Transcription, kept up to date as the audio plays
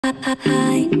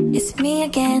Hi, it's me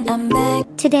again, I'm back.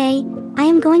 Today, I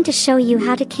am going to show you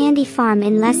how to candy farm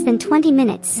in less than 20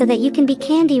 minutes so that you can be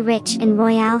candy rich in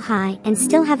Royale High and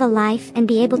still have a life and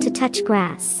be able to touch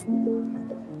grass.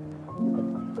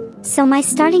 So my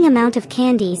starting amount of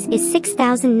candies is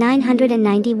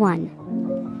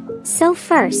 6,991. So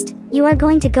first, you are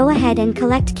going to go ahead and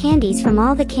collect candies from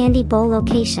all the candy bowl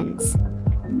locations.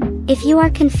 If you are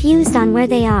confused on where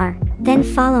they are, then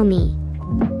follow me.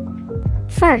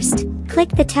 First, click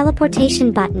the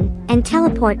teleportation button and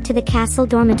teleport to the castle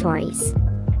dormitories.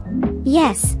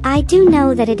 Yes, I do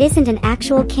know that it isn't an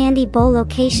actual candy bowl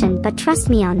location, but trust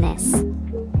me on this.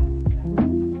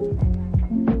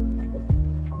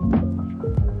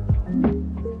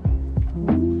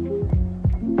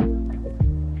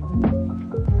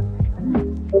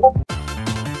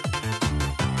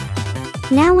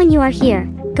 Now when you are here,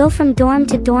 go from dorm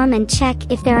to dorm and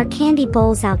check if there are candy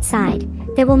bowls outside.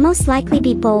 There will most likely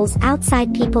be bowls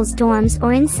outside people's dorms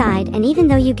or inside, and even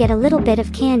though you get a little bit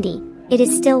of candy, it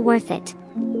is still worth it.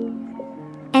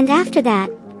 And after that,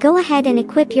 go ahead and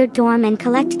equip your dorm and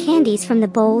collect candies from the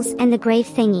bowls and the grave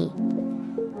thingy.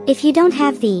 If you don't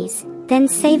have these, then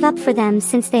save up for them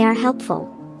since they are helpful.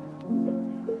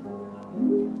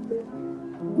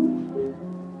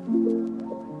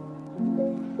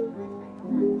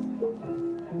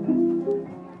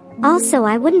 Also,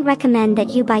 I wouldn't recommend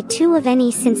that you buy 2 of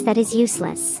any since that is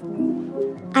useless.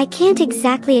 I can't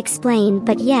exactly explain,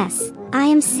 but yes, I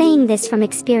am saying this from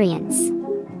experience.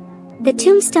 The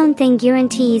tombstone thing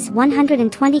guarantees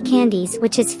 120 candies,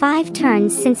 which is 5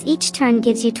 turns since each turn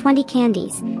gives you 20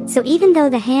 candies, so even though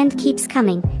the hand keeps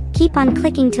coming, keep on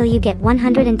clicking till you get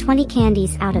 120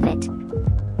 candies out of it.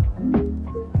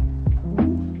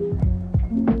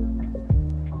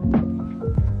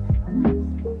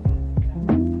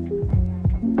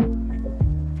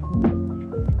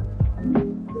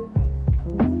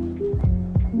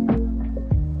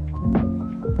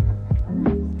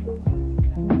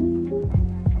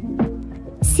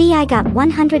 See, I got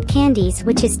 100 candies,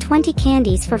 which is 20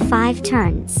 candies for 5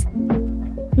 turns.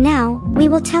 Now, we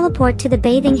will teleport to the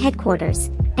bathing headquarters,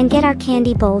 and get our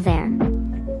candy bowl there.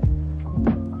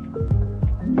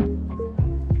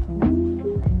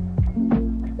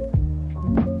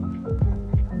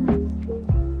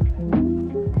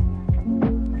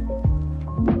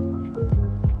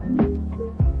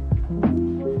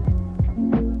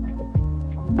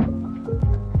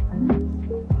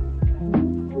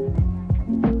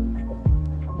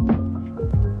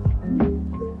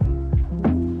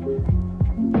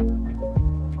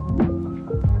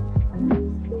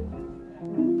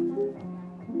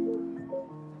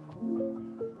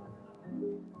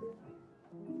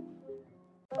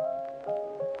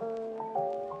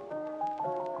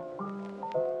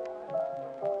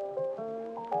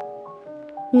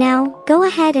 Now, go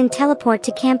ahead and teleport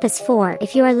to Campus 4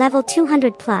 if you are level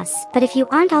 200 plus, but if you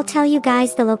aren't, I'll tell you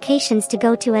guys the locations to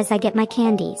go to as I get my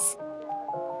candies.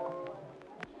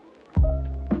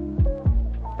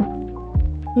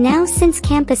 Now, since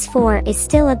Campus 4 is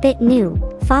still a bit new,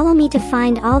 follow me to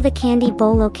find all the candy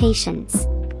bowl locations.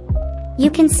 You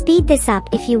can speed this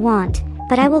up if you want,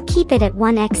 but I will keep it at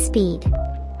 1x speed.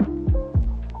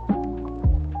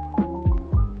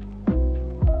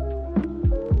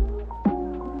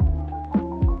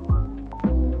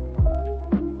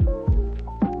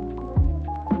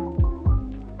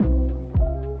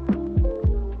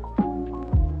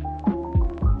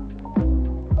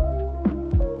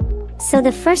 So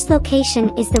the first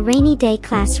location is the rainy day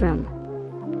classroom.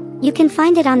 You can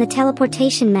find it on the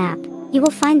teleportation map. You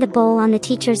will find the bowl on the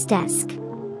teacher's desk.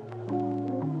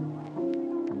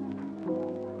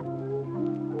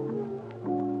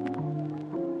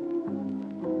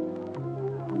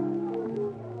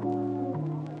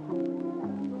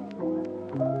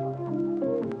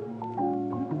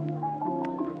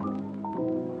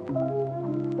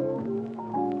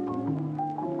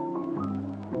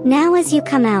 Now as you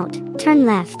come out, turn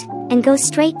left, and go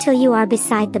straight till you are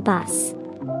beside the bus.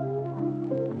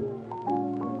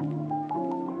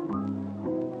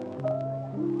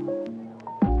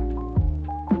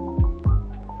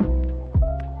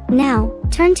 Now,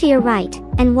 turn to your right,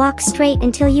 and walk straight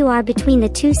until you are between the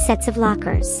 2 sets of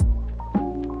lockers.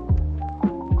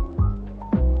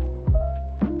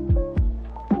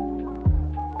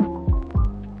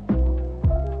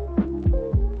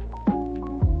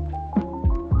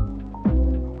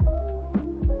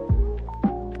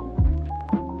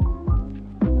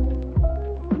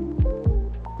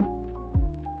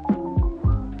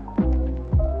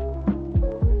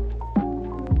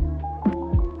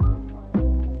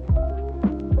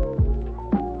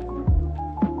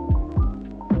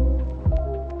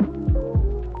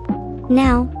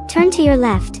 Now, turn to your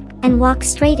left, and walk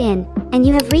straight in, and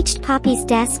you have reached Poppy's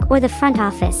desk or the front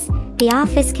office. The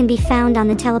office can be found on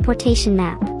the teleportation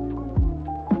map.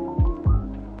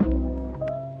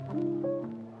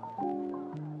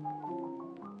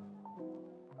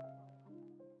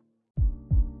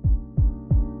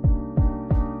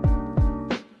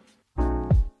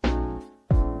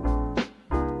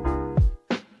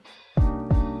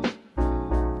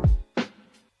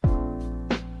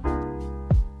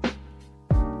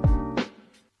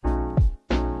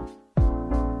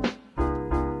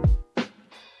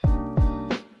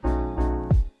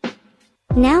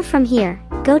 Now from here,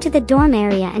 go to the dorm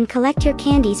area and collect your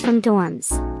candies from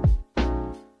dorms.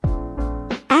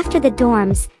 After the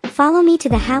dorms, follow me to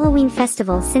the Halloween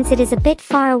festival since it is a bit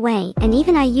far away and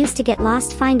even I used to get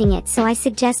lost finding it, so I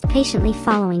suggest patiently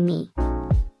following me.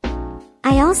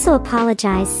 I also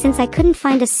apologize since I couldn't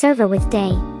find a server with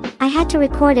day. I had to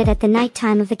record it at the night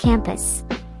time of the campus.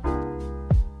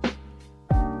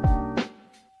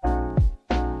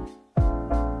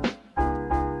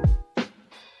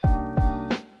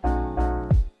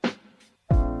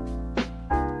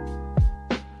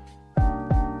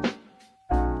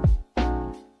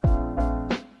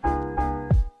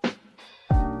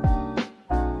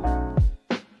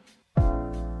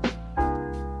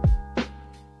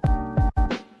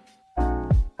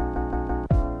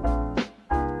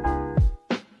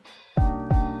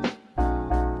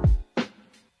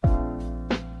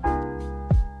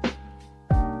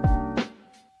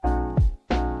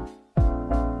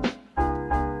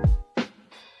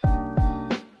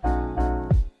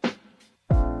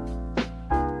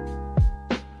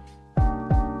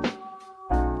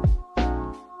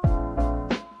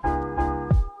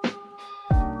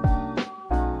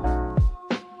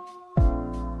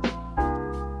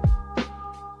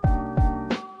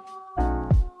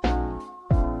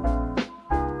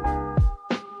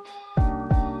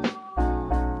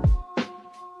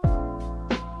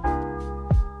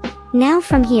 Now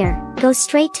from here, go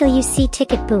straight till you see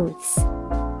ticket booths.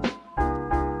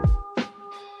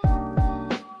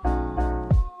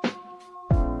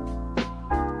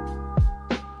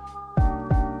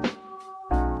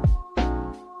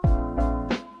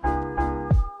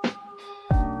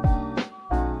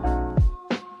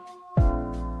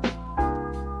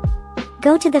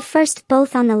 Go to the first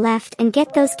booth on the left and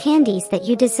get those candies that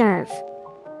you deserve.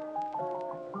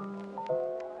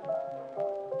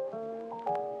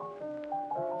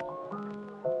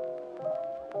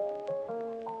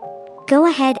 Go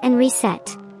ahead and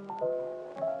reset.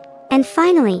 And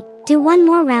finally, do one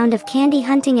more round of candy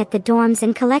hunting at the dorms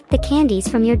and collect the candies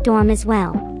from your dorm as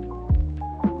well.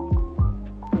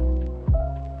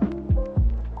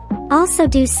 Also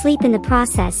do sleep in the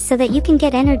process so that you can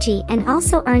get energy and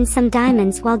also earn some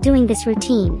diamonds while doing this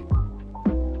routine.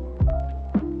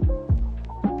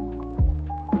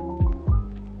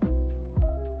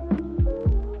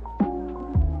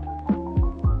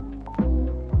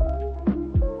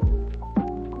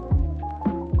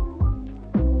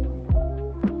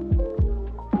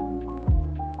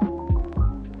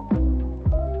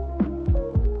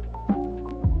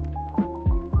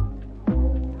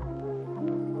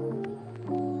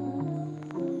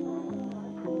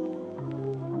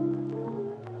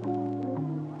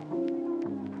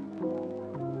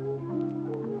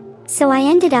 So I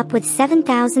ended up with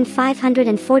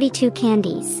 7,542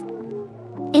 candies.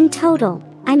 In total,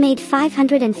 I made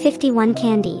 551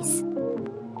 candies.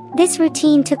 This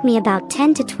routine took me about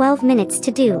 10 to 12 minutes to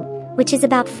do, which is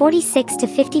about 46 to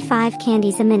 55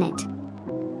 candies a minute.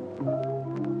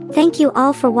 Thank you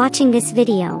all for watching this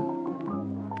video.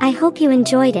 I hope you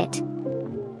enjoyed it.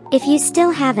 If you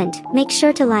still haven't, make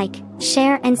sure to like,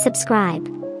 share and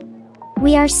subscribe.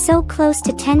 We are so close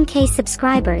to 10K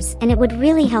subscribers and it would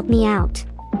really help me out.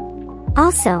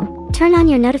 Also, turn on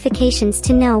your notifications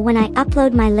to know when I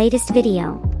upload my latest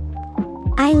video.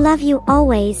 I love you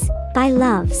always. Bye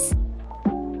loves.